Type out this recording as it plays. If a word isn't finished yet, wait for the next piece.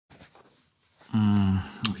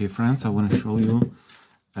Okay, friends, I want to show you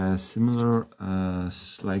a similar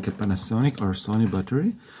like a Panasonic or Sony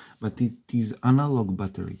battery, but it is analog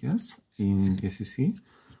battery. Yes, as you see,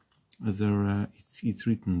 there it's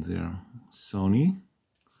written there Sony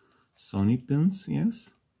pins.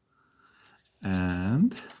 Yes,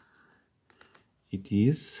 and it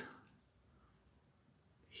is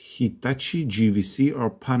Hitachi, GVC,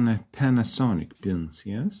 or Panasonic pins.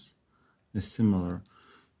 Yes, a similar.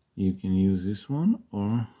 You can use this one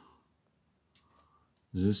or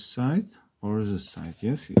this side or this side.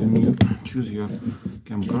 Yes, and you choose your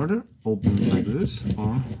camcorder, open like this,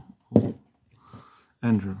 or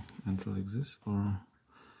enter like this, or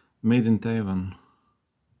made in Taiwan,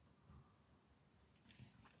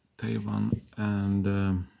 and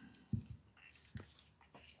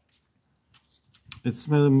it's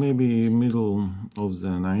maybe middle of the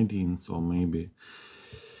 19th, or maybe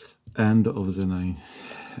end of the 19th,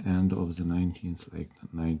 like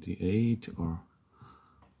 98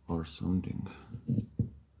 or something.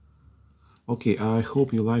 Okay, I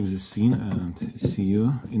hope you like this scene, and see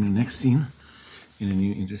you in the next scene in a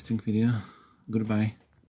new interesting video. Goodbye.